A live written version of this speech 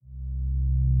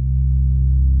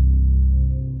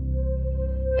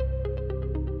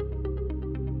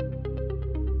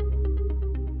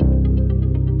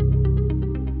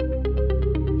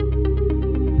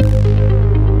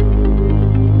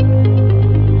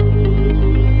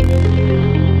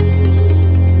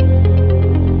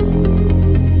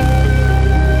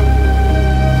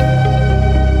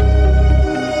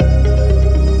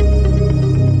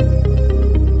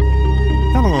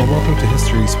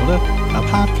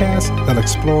podcast that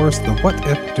explores the what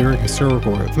if during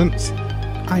historical events.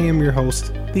 I am your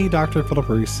host, the Dr. Philip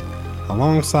Reese,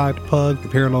 alongside Pug, the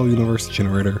Parallel Universe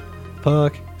Generator.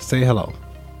 Pug, say hello.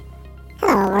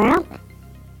 Hello, world.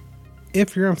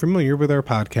 If you're unfamiliar with our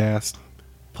podcast,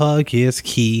 Pug is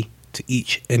key to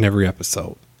each and every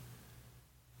episode.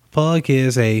 Pug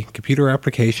is a computer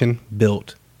application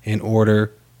built in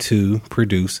order to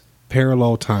produce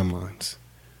parallel timelines.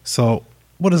 So,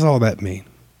 what does all that mean?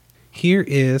 Here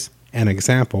is an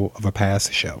example of a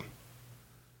past show.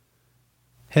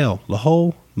 Hell, the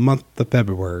whole month of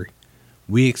February,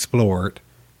 we explored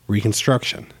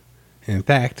Reconstruction. In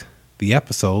fact, the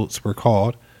episodes were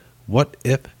called What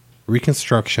If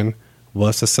Reconstruction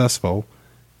Was Successful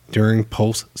During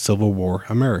Post-Civil War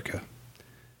America.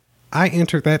 I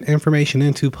entered that information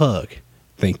into Pug.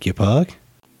 Thank you, Pug.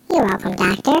 You're welcome,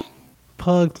 Doctor.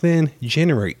 Pug then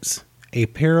generates a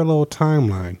parallel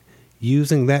timeline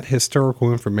using that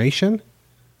historical information.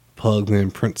 Pug then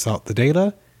prints out the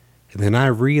data, and then I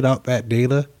read out that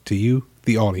data to you,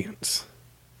 the audience.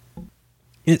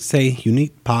 It's a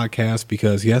unique podcast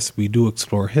because, yes, we do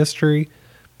explore history,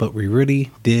 but we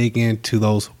really dig into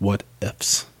those what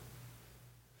ifs.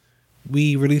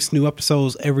 We release new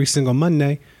episodes every single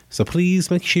Monday, so please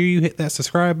make sure you hit that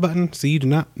subscribe button so you do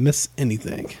not miss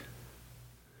anything.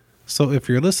 So if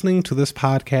you're listening to this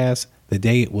podcast the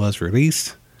day it was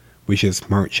released, which is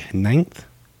March 9th,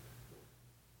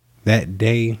 that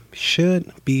day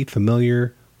should be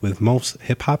familiar with most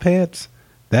hip-hop heads.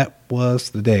 That was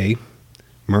the day,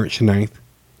 March 9th,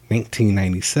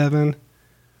 1997,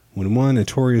 when one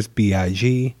Notorious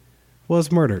B.I.G.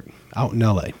 was murdered out in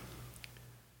LA.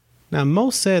 Now,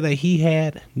 most said that he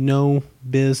had no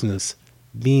business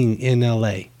being in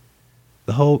LA.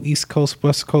 The whole East Coast,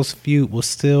 West Coast feud was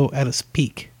still at its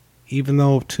peak, even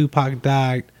though Tupac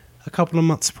died a couple of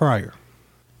months prior.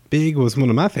 Big was one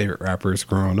of my favorite rappers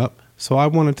growing up, so I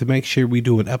wanted to make sure we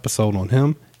do an episode on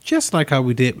him, just like how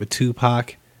we did with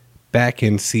Tupac back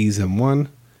in season 1.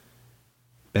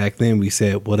 Back then we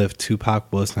said, what if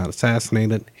Tupac was not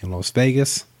assassinated in Las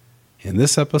Vegas? In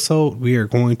this episode, we are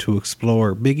going to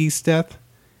explore Biggie's death.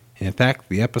 In fact,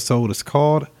 the episode is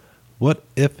called, What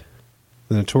If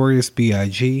the Notorious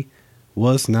B.I.G.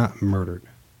 Was Not Murdered?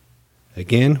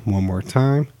 Again, one more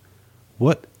time.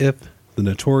 What if the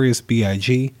Notorious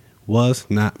B.I.G. was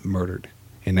not murdered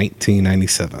in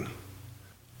 1997?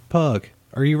 Pug,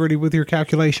 are you ready with your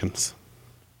calculations?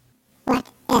 What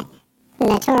if the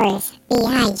Notorious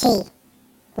B.I.G.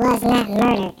 was not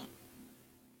murdered?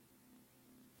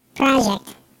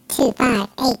 Project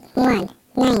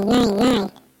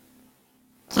 2581999.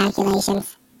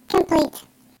 Calculations complete.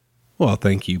 Well,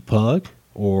 thank you, Pug,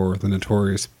 or the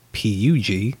Notorious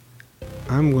P.U.G.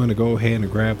 I'm going to go ahead and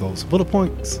grab those bullet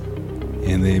points,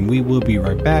 and then we will be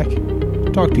right back.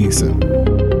 Talk to you soon.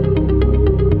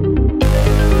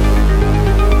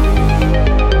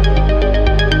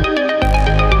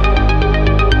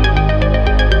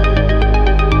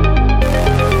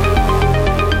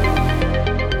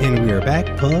 And we are back,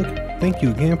 Pug. Thank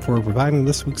you again for providing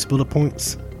this week's bullet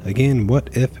points. Again,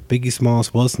 what if Biggie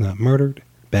Smalls was not murdered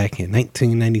back in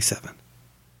 1997?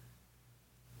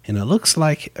 And it looks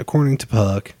like, according to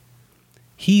Pug,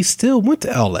 he still went to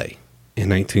LA in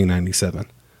 1997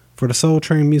 for the Soul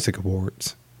Train Music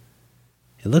Awards.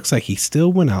 It looks like he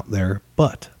still went out there,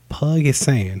 but Pug is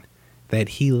saying that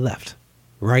he left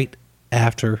right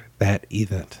after that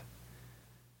event.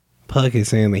 Pug is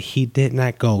saying that he did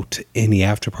not go to any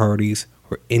after parties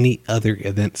or any other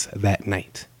events that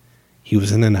night. He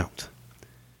was in and out.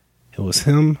 It was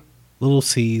him, Little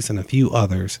C's, and a few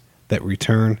others that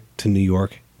returned to New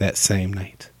York that same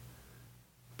night.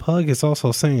 Pug is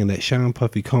also saying that Sean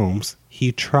Puffy Combs,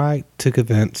 he tried to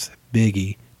convince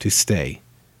Biggie to stay.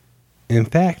 In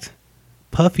fact,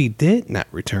 Puffy did not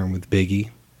return with Biggie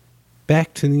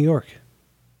back to New York.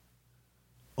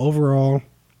 Overall,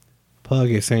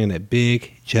 Pug is saying that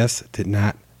Big just did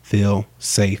not feel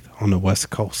safe on the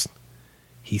West Coast.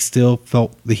 He still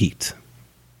felt the heat.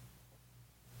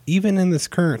 Even in this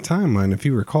current timeline, if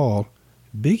you recall,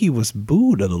 Biggie was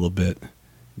booed a little bit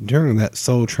during that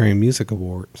Soul Train Music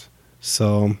Awards,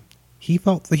 so he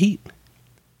felt the heat.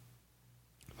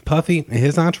 Puffy and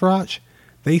his entourage,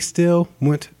 they still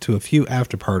went to a few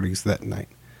after parties that night.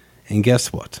 And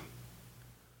guess what?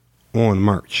 On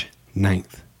March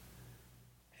 9th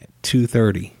at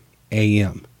 2:30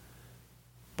 a.m.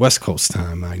 West Coast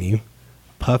time, mind you,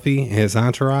 Puffy and his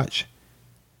entourage,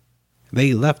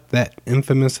 they left that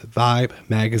infamous Vibe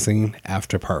magazine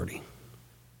after party.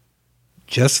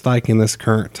 Just like in this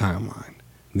current timeline.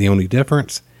 The only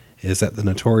difference is that the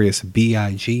Notorious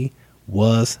B.I.G.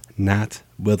 was not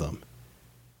with them.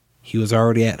 he was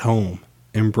already at home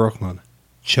in Brooklyn,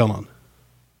 chilling.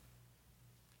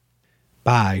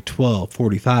 By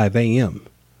 12:45 a.m.,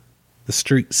 the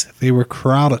streets, they were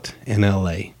crowded in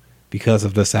LA because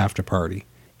of this after party.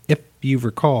 If you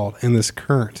recall, in this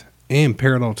current and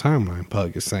parallel timeline,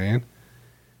 Pug is saying,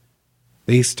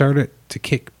 they started to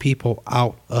kick people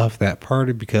out of that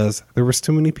party because there was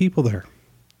too many people there.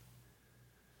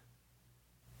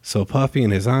 So Puffy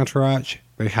and his entourage,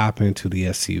 they hop into the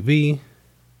SUV,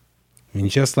 and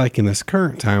just like in this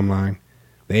current timeline,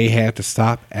 they had to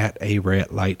stop at a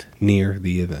red light near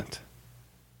the event.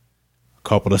 A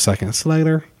couple of seconds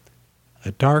later,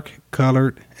 a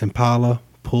dark-colored Impala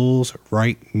pulls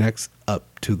right next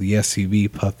up to the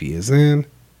SUV Puffy is in,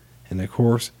 and of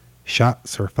course,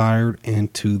 shots are fired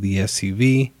into the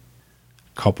SUV.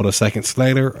 A couple of seconds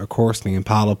later, of course, the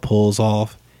Impala pulls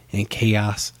off, and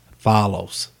chaos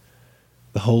follows.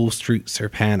 The whole streets are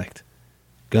panicked.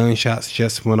 Gunshots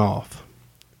just went off.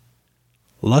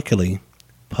 Luckily,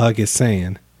 Pug is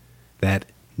saying that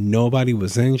nobody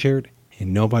was injured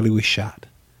and nobody was shot.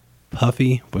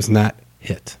 Puffy was not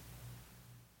hit.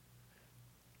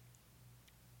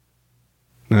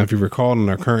 Now, if you recall in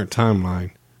our current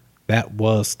timeline, that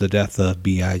was the death of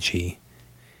B.I.G.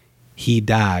 He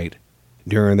died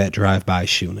during that drive-by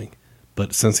shooting.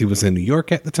 But since he was in New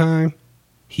York at the time,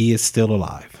 he is still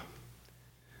alive.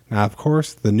 Now, of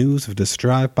course, the news of this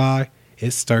drive-by,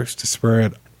 it starts to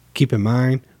spread. Keep in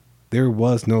mind, there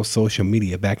was no social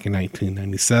media back in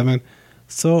 1997,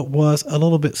 so it was a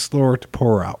little bit slower to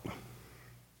pour out.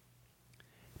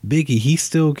 Biggie, he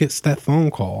still gets that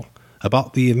phone call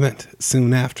about the event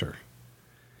soon after.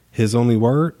 His only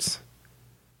words,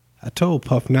 "I told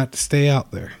Puff not to stay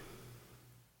out there."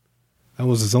 That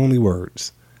was his only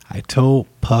words. I told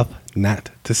Puff not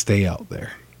to stay out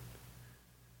there.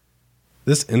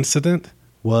 This incident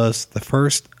was the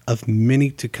first of many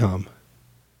to come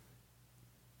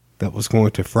that was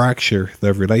going to fracture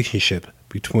the relationship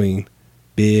between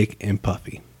Big and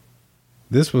Puffy.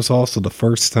 This was also the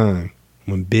first time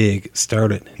when Big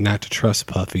started not to trust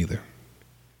Puff either.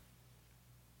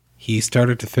 He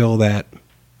started to feel that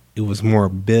it was more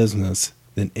business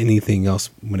than anything else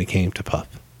when it came to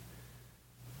Puff.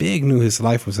 Big knew his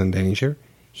life was in danger.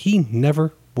 He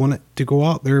never wanted to go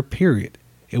out there, period.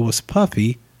 It was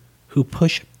Puffy who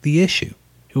pushed the issue.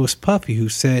 It was Puffy who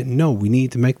said, no, we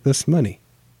need to make this money.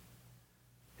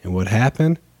 And what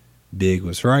happened? Big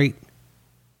was right.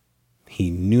 He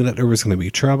knew that there was going to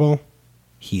be trouble.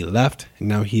 He left, and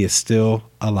now he is still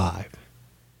alive.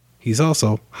 He's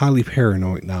also highly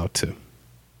paranoid now, too.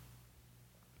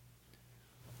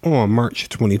 On March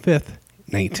 25th,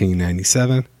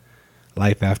 1997,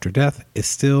 Life After Death is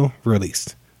still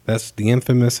released. That's the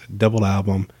infamous double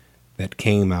album that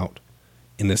came out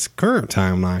in this current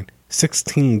timeline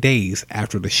 16 days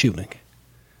after the shooting.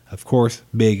 Of course,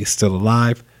 Big is still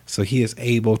alive, so he is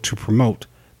able to promote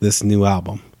this new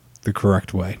album the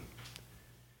correct way.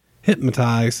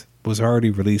 Hypnotize was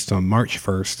already released on March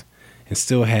 1st and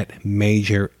still had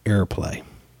major airplay.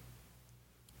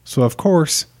 So, of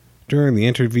course, during the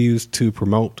interviews to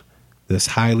promote this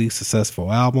highly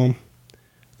successful album,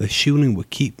 the shooting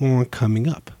would keep on coming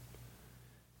up.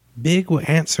 Big would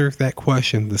answer that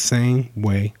question the same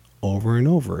way over and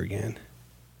over again.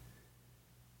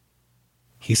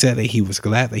 He said that he was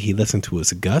glad that he listened to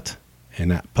his gut and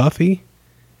not Puffy,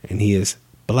 and he is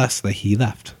blessed that he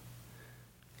left.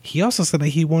 He also said that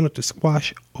he wanted to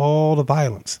squash all the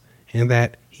violence and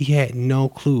that he had no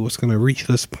clue it was going to reach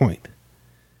this point.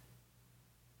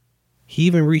 He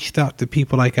even reached out to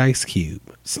people like Ice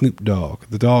Cube, Snoop Dogg,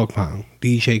 The Dogg Pound,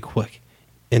 DJ Quick,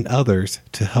 and others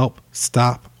to help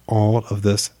stop all of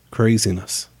this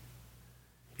craziness.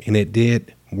 And it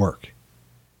did work.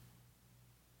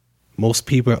 Most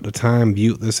people at the time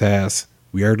viewed this as,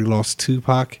 we already lost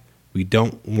Tupac, we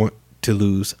don't want to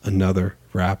lose another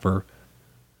rapper.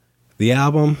 The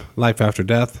album, Life After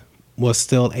Death, was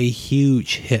still a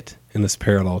huge hit in this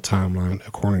parallel timeline,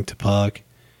 according to Pug.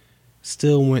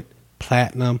 Still went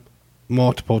platinum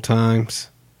multiple times.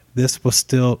 This was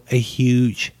still a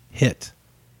huge hit.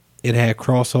 It had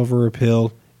crossover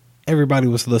appeal. Everybody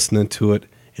was listening to it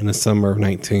in the summer of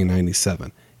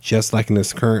 1997. Just like in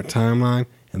this current timeline,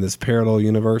 in this parallel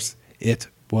universe, it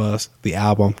was the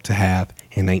album to have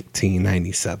in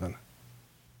 1997.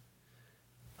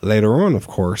 Later on, of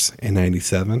course, in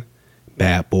 97,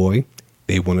 Bad Boy,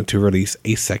 they wanted to release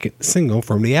a second single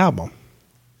from the album.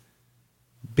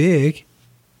 Big,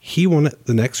 he wanted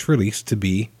the next release to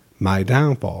be My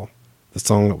Downfall, the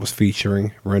song that was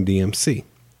featuring Run DMC.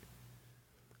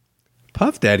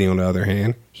 Puff Daddy, on the other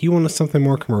hand, he wanted something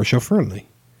more commercial friendly.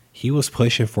 He was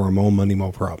pushing for More Money,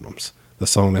 More Problems, the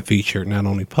song that featured not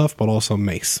only Puff but also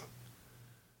Mace.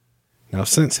 Now,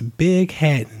 since Big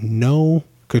had no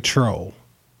control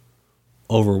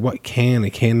over what can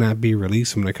and cannot be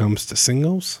released when it comes to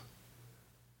singles,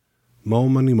 Mo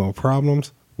Money, Mo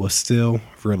Problems was still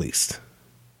released.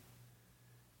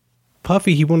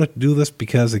 Puffy, he wanted to do this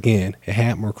because, again, it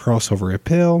had more crossover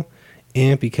appeal,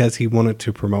 and because he wanted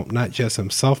to promote not just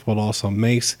himself, but also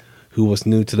Mace, who was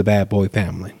new to the Bad Boy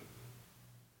family.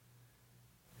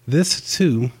 This,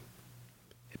 too,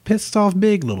 it pissed off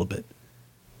Big a little bit.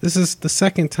 This is the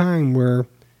second time where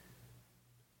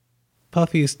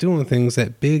Puffy is doing things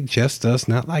that Big just does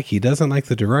not like. He doesn't like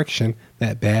the direction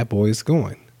that Bad Boy is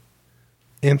going.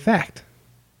 In fact,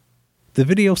 the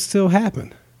video still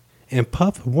happened, and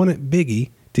Puff wanted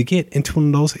Biggie to get into one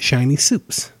of those shiny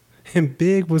suits, and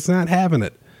Big was not having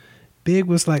it. Big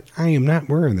was like, I am not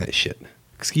wearing that shit.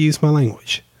 Excuse my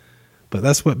language. But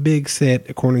that's what Big said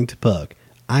according to Pug.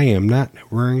 I am not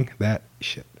wearing that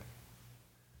shit.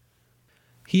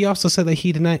 He also said that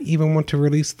he did not even want to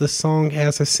release the song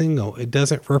as a single. It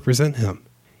doesn't represent him.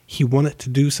 He wanted to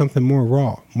do something more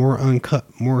raw, more uncut,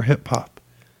 more hip hop.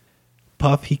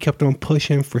 Puff, he kept on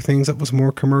pushing for things that was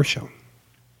more commercial.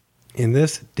 And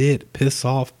this did piss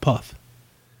off Puff,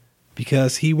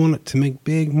 because he wanted to make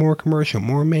Big more commercial,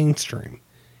 more mainstream.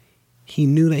 He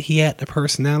knew that he had the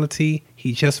personality.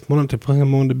 He just wanted to put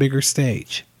him on the bigger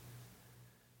stage.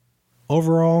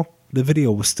 Overall, the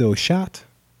video was still shot.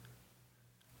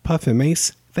 Puff and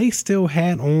Mace, they still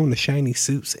had on the shiny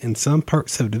suits in some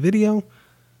parts of the video.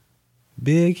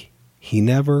 Big, he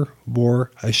never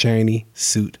wore a shiny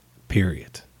suit,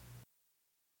 period.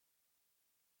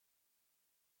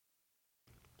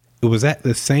 It was at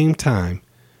the same time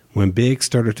when Big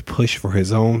started to push for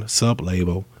his own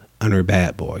sub-label under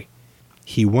Bad Boy.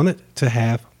 He wanted to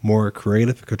have more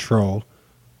creative control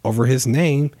over his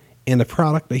name and the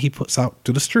product that he puts out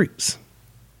to the streets.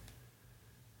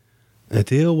 A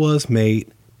deal was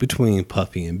made between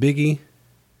Puffy and Biggie,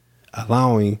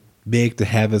 allowing Big to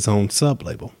have his own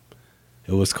sub-label.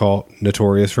 It was called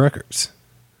Notorious Records.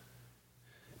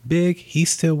 Big, he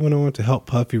still went on to help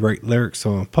Puffy write lyrics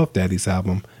on Puff Daddy's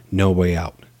album, No Way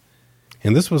Out.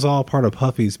 And this was all part of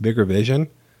Puffy's bigger vision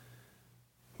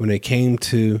when it came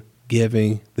to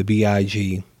giving the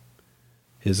B.I.G.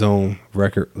 his own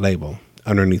record label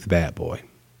underneath Bad Boy.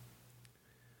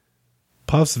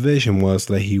 Puff's vision was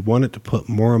that he wanted to put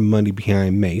more money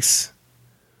behind Mace,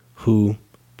 who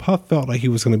Puff felt like he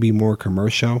was going to be more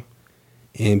commercial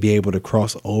and be able to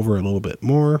cross over a little bit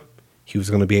more. He was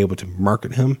going to be able to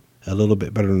market him a little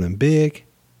bit better than Big.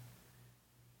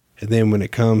 And then when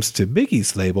it comes to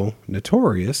Biggie's label,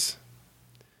 Notorious,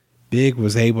 Big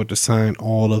was able to sign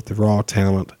all of the raw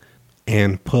talent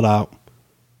and put out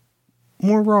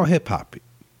more raw hip hop.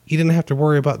 He didn't have to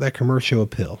worry about that commercial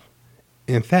appeal.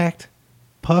 In fact,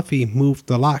 Puffy moved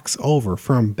the Lox over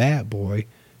from Bad Boy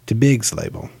to Big's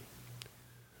label.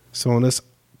 So in this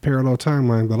parallel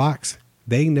timeline, the Lox,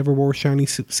 they never wore shiny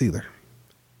suits either.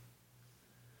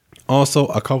 Also,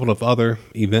 a couple of other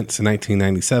events in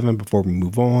 1997 before we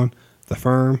move on. The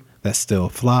Firm, that still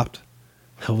flopped.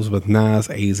 That was with Nas,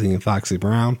 AZ, and Foxy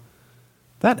Brown.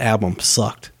 That album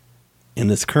sucked in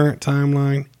this current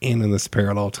timeline and in this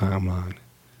parallel timeline.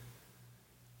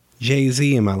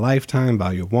 Jay-Z in My Lifetime,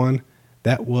 Volume 1,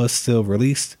 that was still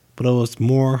released, but it was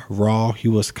more raw. He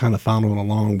was kind of following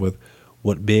along with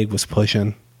what Big was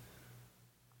pushing.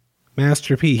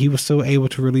 Master P, he was still able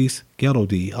to release Ghetto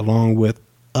D along with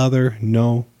other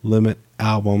No Limit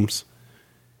albums.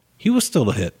 He was still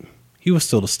a hit. He was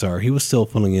still a star. He was still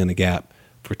filling in a gap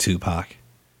for Tupac.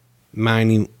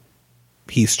 Minding,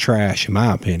 he's trash in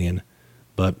my opinion,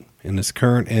 but in this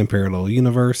current and parallel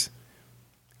universe,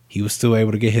 he was still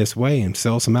able to get his way and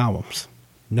sell some albums.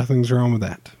 Nothing's wrong with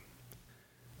that.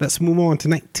 Let's move on to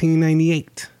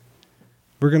 1998.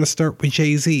 We're going to start with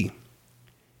Jay-Z.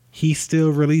 He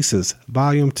still releases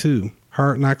Volume 2,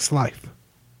 Hard Knocks Life.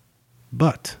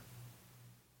 But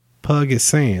Pug is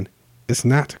saying it's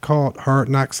not called Hard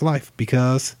Knocks Life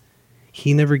because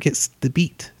he never gets the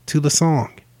beat to the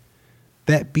song.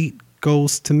 That beat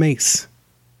goes to Mace.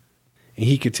 And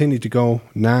he continued to go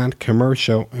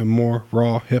non-commercial and more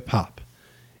raw hip-hop.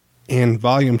 In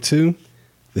Volume 2,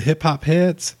 the hip-hop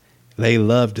heads, they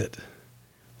loved it.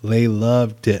 They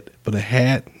loved it, but it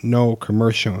had no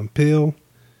commercial appeal,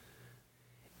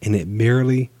 and it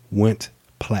barely went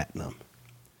platinum.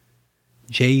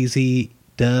 Jay-Z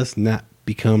does not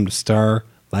become the star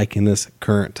like in this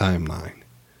current timeline,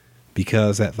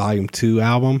 because that Volume 2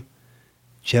 album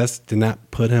just did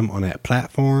not put him on that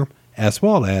platform, as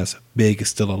well as Big is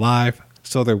still alive,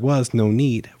 so there was no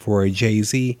need for a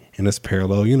Jay-Z in this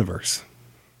parallel universe.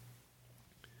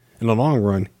 in the long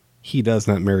run, he does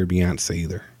not marry Beyonce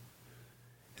either.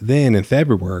 Then in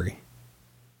February,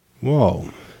 whoa,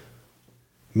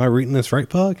 am I reading this right,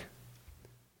 Pug?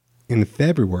 In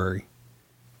February,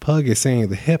 Pug is saying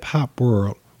the hip hop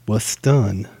world was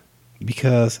stunned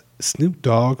because Snoop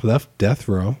Dogg left Death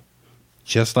Row,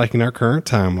 just like in our current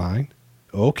timeline.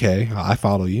 Okay, I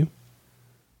follow you.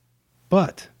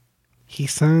 But he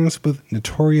signs with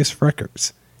Notorious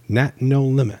Records, not No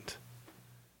Limit.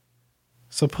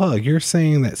 So, Pug, you're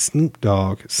saying that Snoop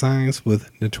Dogg signs with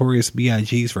Notorious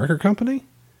B.I.G.'s record company?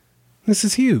 This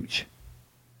is huge.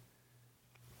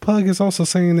 Pug is also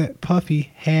saying that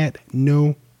Puffy had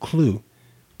no clue,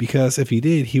 because if he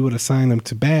did, he would have signed him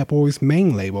to Bad Boy's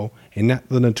main label and not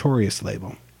the Notorious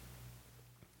label.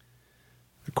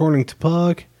 According to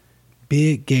Pug,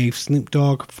 Big gave Snoop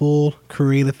Dogg full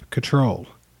creative control.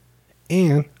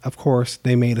 And, of course,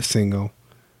 they made a single.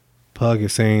 Pug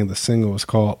is saying the single was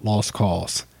called Lost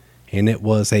Cause, and it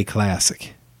was a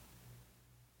classic.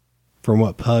 From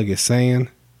what Pug is saying,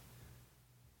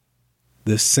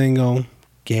 this single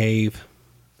gave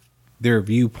their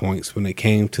viewpoints when it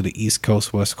came to the East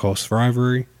Coast West Coast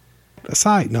rivalry. A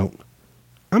side note,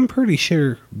 I'm pretty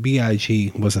sure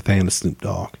B.I.G. was a fan of Snoop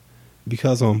Dogg,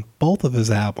 because on both of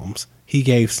his albums, he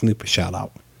gave Snoop a shout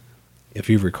out. If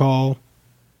you recall,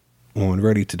 on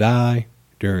Ready to Die,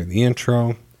 during the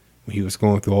intro, when he was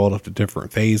going through all of the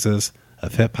different phases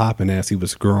of hip hop and as he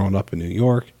was growing up in New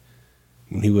York,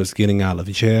 when he was getting out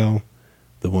of jail,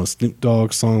 the one Snoop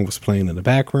Dogg song was playing in the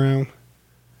background.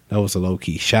 That was a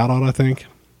low-key shout-out, I think.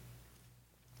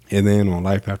 And then on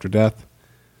Life After Death,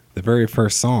 the very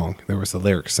first song, there was a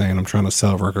lyric saying, "I'm trying to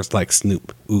sell records like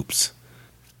Snoop. Oops."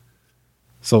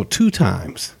 So 2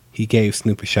 times he gave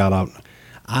Snoop a shout-out.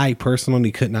 I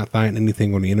personally could not find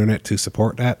anything on the internet to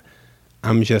support that.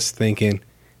 I'm just thinking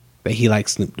that he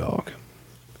likes Snoop Dogg.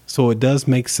 So it does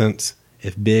make sense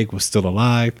if Big was still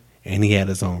alive and he had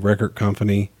his own record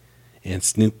company and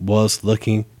Snoop was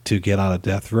looking to get out of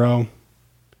Death Row,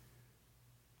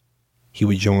 he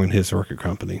would join his record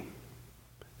company.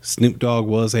 Snoop Dogg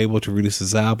was able to release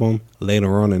his album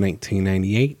later on in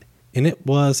 1998, and it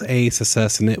was a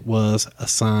success, and it was a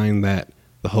sign that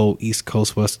the whole East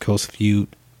Coast West Coast feud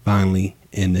finally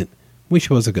ended, which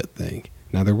was a good thing.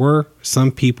 Now, there were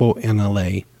some people in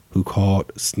LA who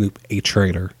called Snoop a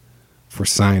traitor for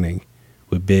signing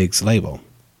with Big's label.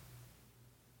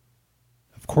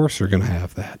 Of course you're going to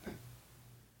have that.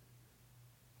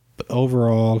 But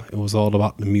overall, it was all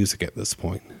about the music at this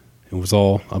point. It was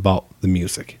all about the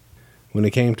music. When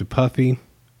it came to Puffy,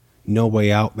 No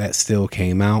Way Out, that still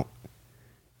came out.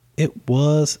 It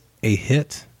was a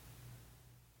hit,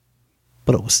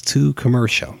 but it was too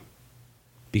commercial.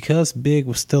 Because Big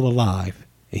was still alive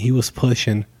and he was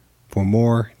pushing for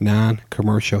more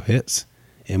non-commercial hits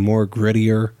and more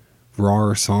grittier,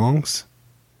 rawer songs,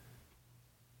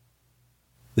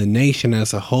 the nation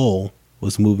as a whole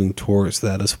was moving towards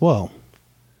that as well.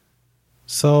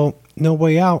 So, No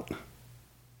Way Out,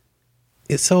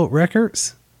 it sold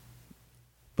records,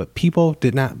 but people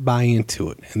did not buy into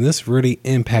it. And this really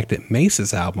impacted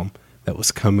Mace's album that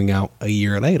was coming out a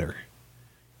year later.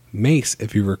 Mace,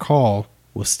 if you recall,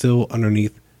 was still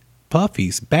underneath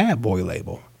Puffy's Bad Boy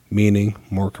label, meaning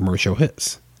more commercial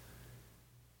hits.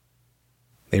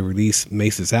 They released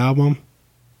Mace's album,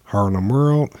 Harlem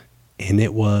World, and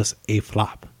it was a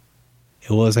flop.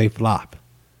 It was a flop.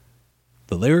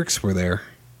 The lyrics were there,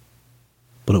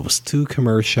 but it was too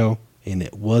commercial, and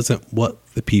it wasn't what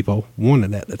the people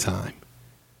wanted at the time.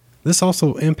 This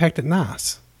also impacted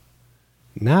Nas.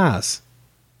 Nas,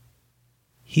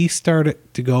 he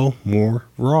started to go more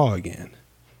raw again.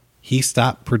 He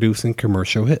stopped producing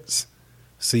commercial hits.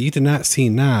 So you did not see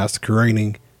Nas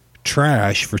creating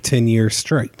trash for 10 years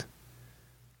straight.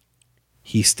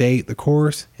 He stayed the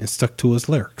course and stuck to his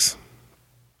lyrics.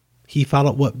 He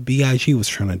followed what B.I.G. was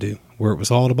trying to do, where it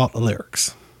was all about the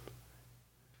lyrics.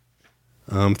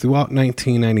 Throughout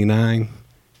 1999,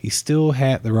 he still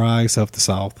had the rise of the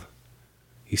South.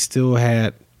 He still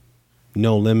had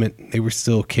No Limit. They were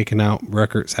still kicking out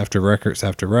records after records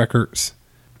after records.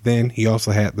 Then he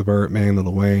also had the Birdman,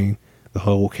 Lil Wayne, the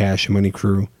whole Cash Money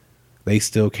crew. They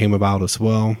still came about as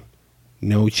well.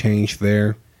 No change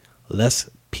there. Less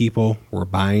people were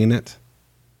buying it.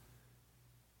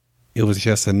 It was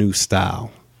just a new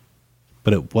style.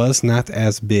 But it was not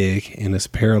as big in its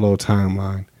parallel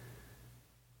timeline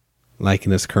like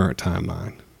in its current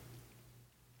timeline.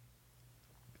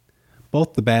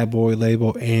 Both the Bad Boy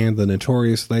label and the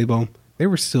Notorious label, they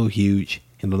were still huge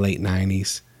in the late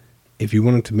 90s. If you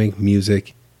wanted to make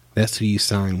music, that's who you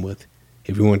signed with.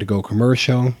 If you wanted to go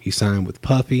commercial, you signed with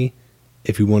Puffy.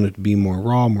 If you wanted to be more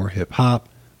raw, more hip hop,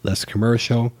 less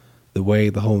commercial. The way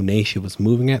the whole nation was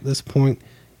moving at this point,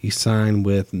 he signed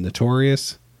with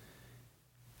Notorious.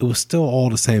 It was still all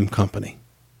the same company.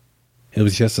 It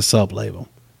was just a sub-label.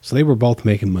 So they were both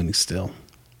making money still.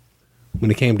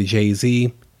 When it came to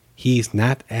Jay-Z, he's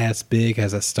not as big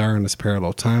as a star in this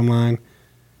parallel timeline.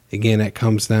 Again, that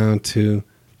comes down to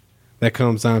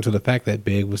the fact that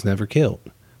Big was never killed.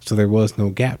 So there was no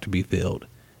gap to be filled.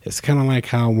 It's kind of like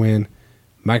how when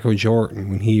Michael Jordan,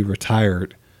 when he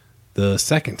retired the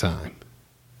second time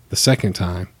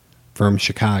from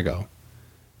Chicago,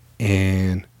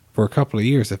 and for a couple of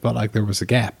years, it felt like there was a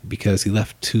gap because he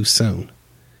left too soon.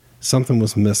 Something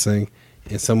was missing,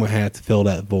 and someone had to fill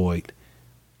that void.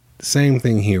 The same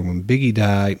thing here. When Biggie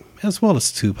died, as well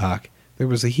as Tupac, there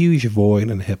was a huge void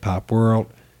in the hip-hop world.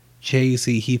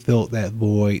 Jay-Z, he filled that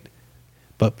void,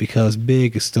 but because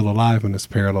Big is still alive in this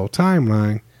parallel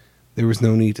timeline, there was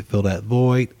no need to fill that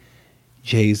void.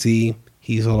 Jay-Z,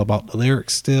 he's all about the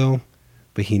lyrics still,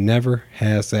 but he never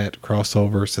has that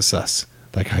crossover success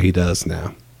like how he does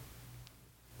now.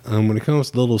 When it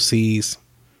comes to Little C's,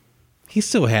 he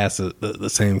still has the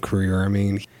same career. I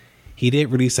mean, he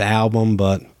did release an album,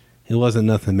 but it wasn't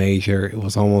nothing major. It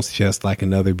was almost just like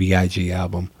another B.I.G.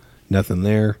 album. Nothing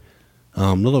there.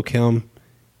 Lil' Kim,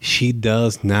 she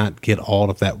does not get all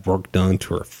of that work done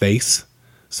to her face,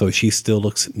 so she still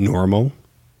looks normal,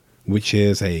 which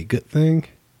is a good thing.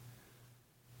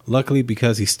 Luckily,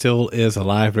 because he still is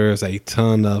alive, there's a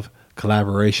ton of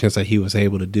collaborations that he was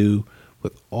able to do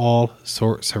with all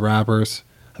sorts of rappers.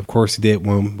 Of course, he did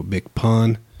one with Big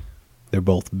Pun. They're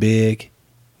both big.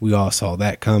 We all saw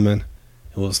that coming.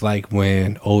 It was like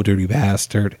when Old Dirty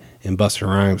Bastard and Busta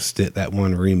Rhymes did that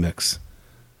one remix.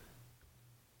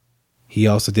 He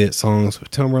also did songs with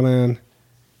Timberland.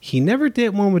 He never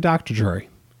did one with Dr. Dre.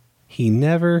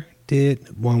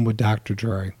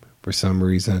 For some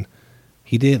reason.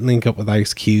 He did link up with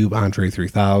Ice Cube, Andre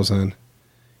 3000.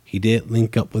 He did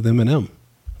link up with Eminem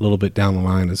a little bit down the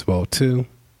line as well, too.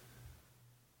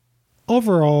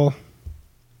 Overall,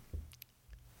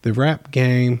 the rap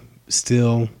game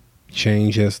still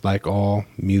changes like all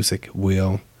music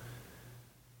will.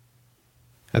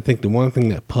 I think the one thing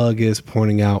that Pug is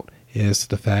pointing out is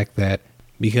the fact that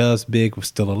because Big was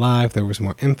still alive, there was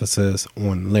more emphasis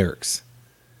on lyrics.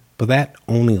 But that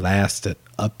only lasted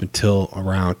up until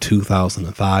around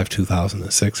 2005,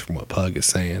 2006 from what Pug is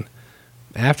saying.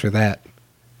 After that,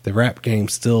 the rap game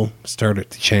still started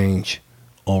to change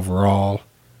overall.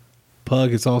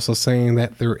 Pug is also saying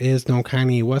that there is no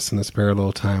Kanye West in this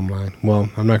parallel timeline. Well,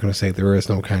 I'm not going to say there is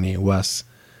no Kanye West,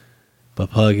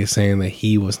 but Pug is saying that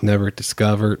he was never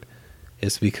discovered.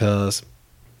 It's because,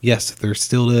 yes, there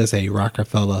still is a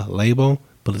Rockefeller label,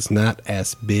 but it's not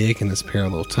as big in this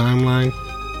parallel timeline.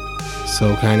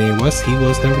 So Kanye West, he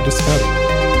was never discovered.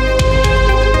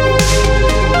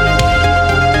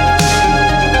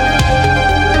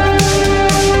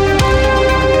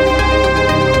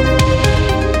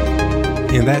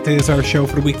 And that is our show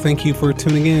for the week. Thank you for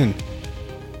tuning in.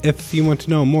 If you want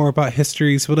to know more about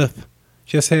Histories What If,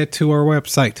 just head to our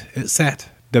website. It's at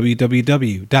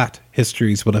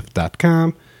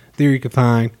www.historieswhatif.com. There you can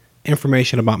find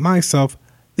information about myself,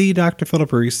 the Dr.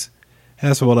 Philip Reese,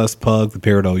 as well as Pug, the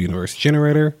Parallel Universe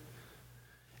Generator,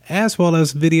 as well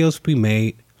as videos we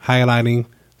made highlighting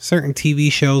certain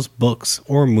TV shows, books,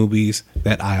 or movies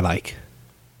that I like.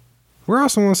 We're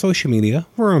also on social media.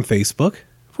 We're on Facebook.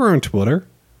 We're on Twitter.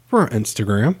 We're on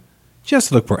Instagram.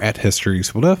 Just look for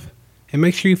 @HistoriesWhatIf and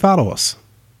make sure you follow us.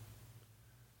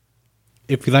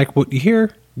 If you like what you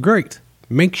hear, great.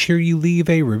 Make sure you leave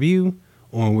a review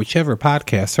on whichever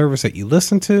podcast service that you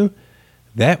listen to.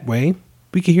 That way,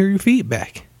 we can hear your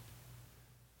feedback.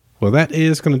 Well, that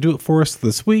is going to do it for us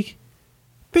this week.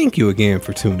 Thank you again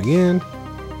for tuning in.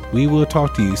 We will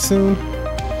talk to you soon.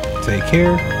 Take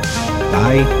care.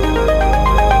 Bye.